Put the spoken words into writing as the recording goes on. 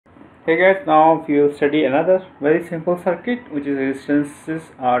Hey guys, now we will study another very simple circuit, which is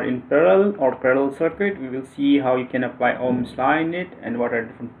resistances are in parallel or parallel circuit. We will see how you can apply Ohm's law in it and what are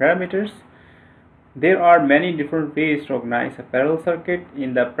different parameters. There are many different ways to organize a parallel circuit.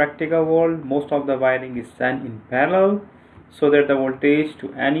 In the practical world, most of the wiring is done in parallel so that the voltage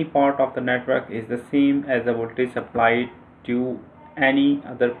to any part of the network is the same as the voltage applied to any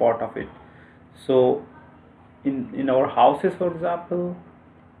other part of it. So in our houses, for example,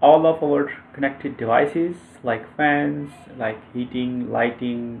 all of our connected devices like fans, like heating,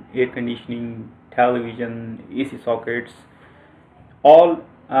 lighting, air conditioning, television, AC sockets, all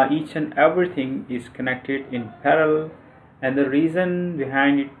each and everything is connected in parallel. And the reason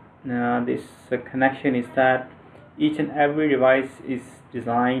behind it, this connection is that each and every device is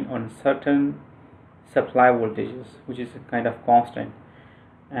designed on certain supply voltages, which is a kind of constant.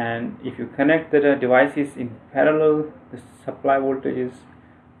 And if you connect the devices in parallel, the supply voltages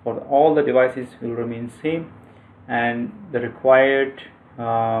for all the devices will remain same, and the required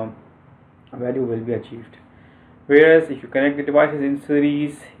value will be achieved. Whereas if you connect the devices in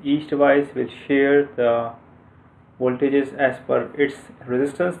series, each device will share the voltages as per its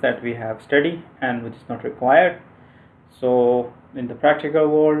resistance that we have studied and which is not required. So in the practical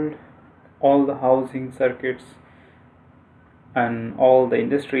world, all the housing circuits and all the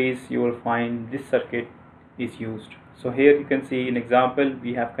industries, you will find this circuit is used. So here you can see an example.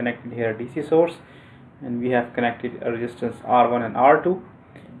 We have connected here a DC source and we have connected a resistance R1 and R2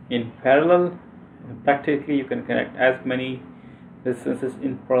 in parallel. Practically you can connect as many resistances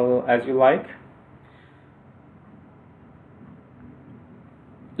in parallel as you like.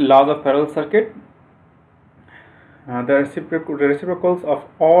 Laws of parallel circuit. The reciprocals of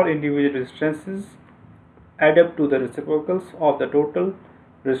all individual resistances add up to the reciprocals of the total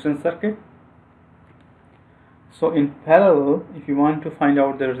resistance circuit. So in parallel, if you want to find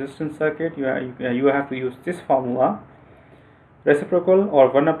out the resistance circuit, you have to use this formula. Reciprocal, or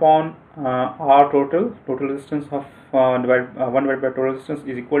 1 upon R total resistance of 1 divided by total resistance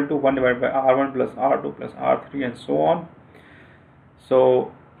is equal to 1 divided by R1 plus R2 plus R3 and so on.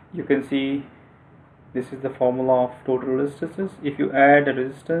 So you can see this is the formula of total resistances. If you add a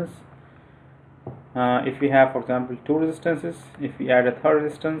resistance, if we have, for example, two resistances, if we add a third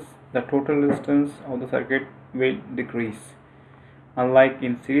resistance, the total resistance of the circuit will decrease. Unlike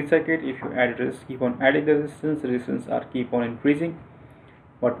in series circuit, if you add resistance, keep on adding the resistance are keep on increasing.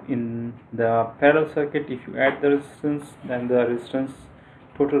 But in the parallel circuit, if you add the resistance, then the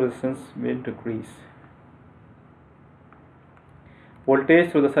total resistance will decrease.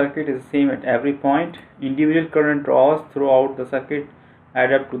 Voltage through the circuit is the same at every point. Individual current draws throughout the circuit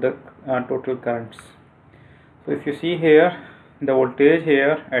add up to the total currents. So if you see here, the voltage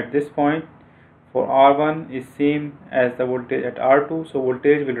here at this point for R1 is same as the voltage at R2, so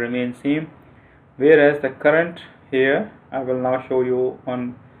voltage will remain same, whereas the current here, I will now show you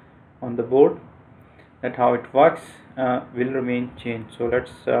on the board that how it works, will remain changed. So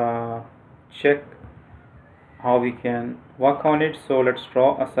let's check how we can work on it. So let's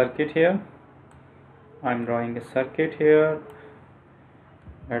draw a circuit here. I'm drawing a circuit here.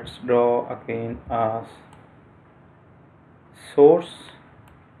 Let's draw again a source.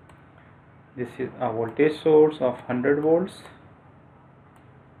 This is a voltage source of 100 volts,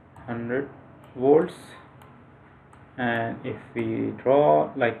 and if we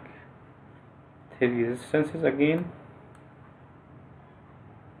draw like three resistances again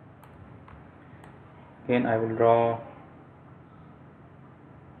I will draw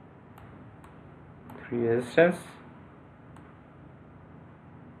three resistance.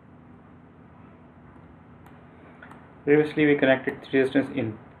 Previously we connected three resistance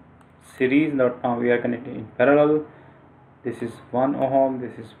in series, now we are connecting in parallel. This is 1 ohm,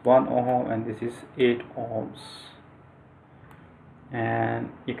 this is 1 ohm, and this is 8 ohms. And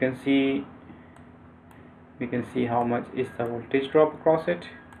we can see how much is the voltage drop across it,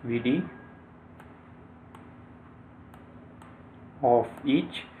 VD of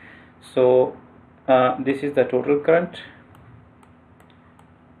each. So this is the total current,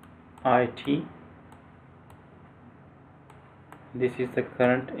 IT. This is the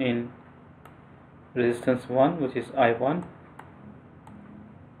current in resistance 1, which is I1.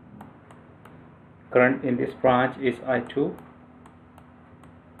 Current in this branch is I2.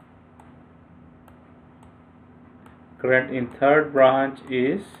 Current in third branch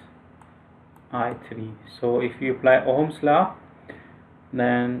is I3. So if you apply Ohm's law,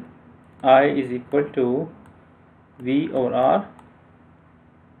 then I is equal to V over R.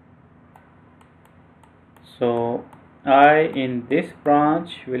 So I in this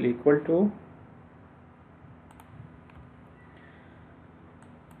branch will equal to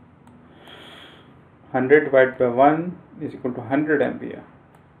 100 divided by 1 is equal to 100 ampere.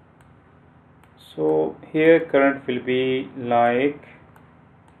 So here current will be like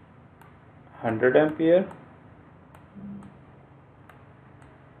 100 ampere.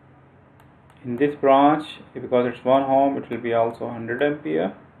 In this branch, because it's 1 ohm, it will be also 100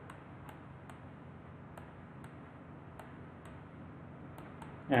 ampere.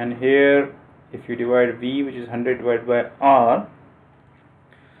 And here if you divide V, which is 100 divided by R,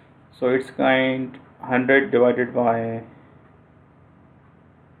 so it's kind 100 divided by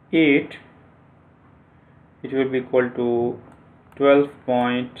 8, it will be equal to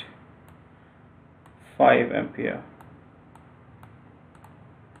 12.5 ampere.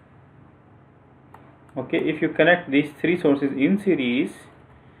 Okay, if you connect these three sources in series,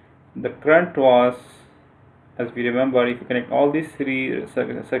 the current was, as we remember, if you connect all these three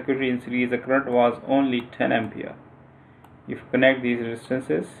circuitry in series, the current was only 10 ampere. If you connect these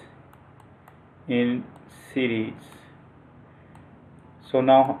resistances in series, so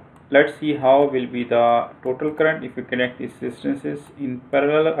now let's see how will be the total current if you connect these resistances in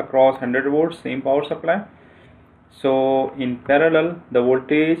parallel across 100 volts, same power supply. So in parallel the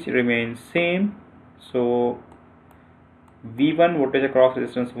voltage remains same, so V1 voltage across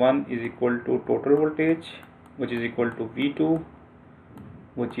resistance 1 is equal to total voltage, which is equal to V2,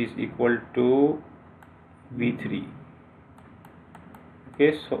 which is equal to V3.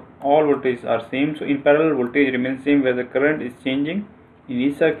 Okay, so all voltages are same. So in parallel voltage remains same where the current is changing in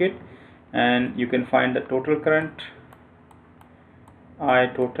each circuit, and you can find the total current. I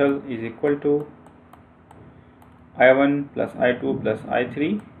total is equal to I1 plus I2 plus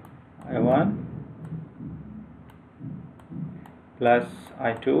I3. I1 plus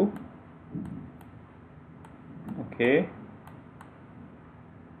I2, okay,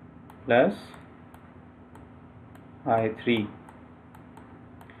 plus I3.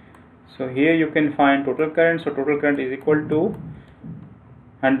 So here you can find total current. So total current is equal to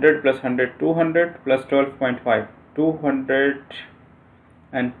 100 plus 100, 200 plus 12.5,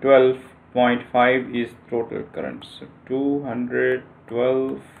 212.5 is total current. So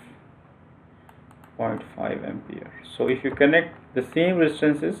 212.5 ampere. So if you connect the same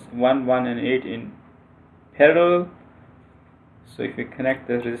resistances 1, 1 and 8 in parallel, so if you connect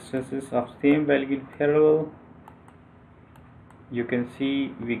the resistances of same value in parallel, you can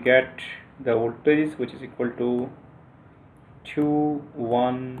see we get the voltage which is equal to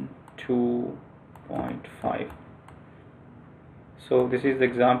 212.5. So this is the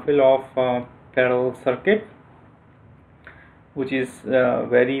example of parallel circuit, which is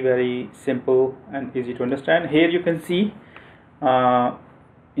very simple and easy to understand. Here you can see,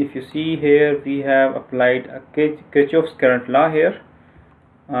 if you see here, we have applied a Kirchhoff's current law here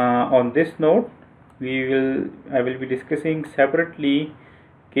on this node. I will be discussing separately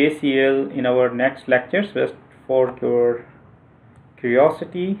KCL in our next lectures. Just for your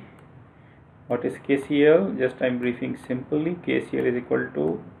curiosity, what is KCL? Just I am briefing simply. KCL is equal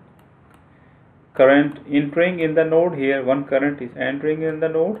to current entering in the node. Here one current is entering in the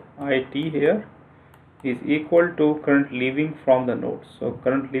node, IT here, is equal to current leaving from the node. So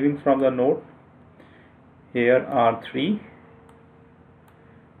current leaving from the node, here are 3.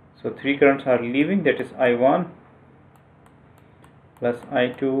 So 3 currents are leaving, that is I1 plus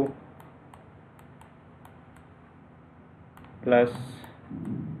I2 plus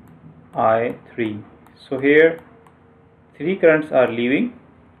I3. So here 3 currents are leaving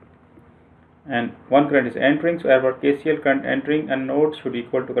and 1 current is entering. So our KCL, current entering a node should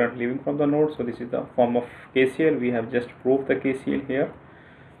equal to current leaving from the node. So this is the form of KCL. We have just proved the KCL here.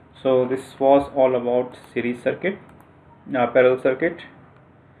 So this was all about series circuit, parallel circuit.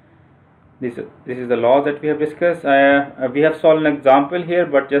 This is the law that we have discussed. We have solved an example here,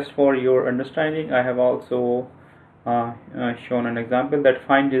 but just for your understanding, I have also shown an example that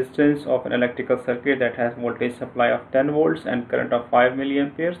find resistance of an electrical circuit that has voltage supply of 10 volts and current of 5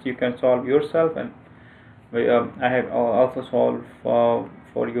 milliamperes. You can solve yourself, and I have also solved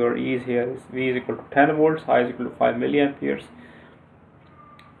for your ease here. V is equal to 10 volts, I is equal to 5 milliamperes.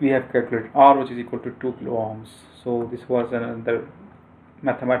 We have calculated R, which is equal to 2 kilo ohms. So this was another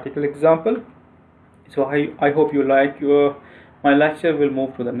mathematical example. So I hope you like my lecture. We'll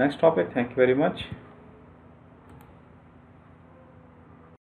move to the next topic. Thank you very much.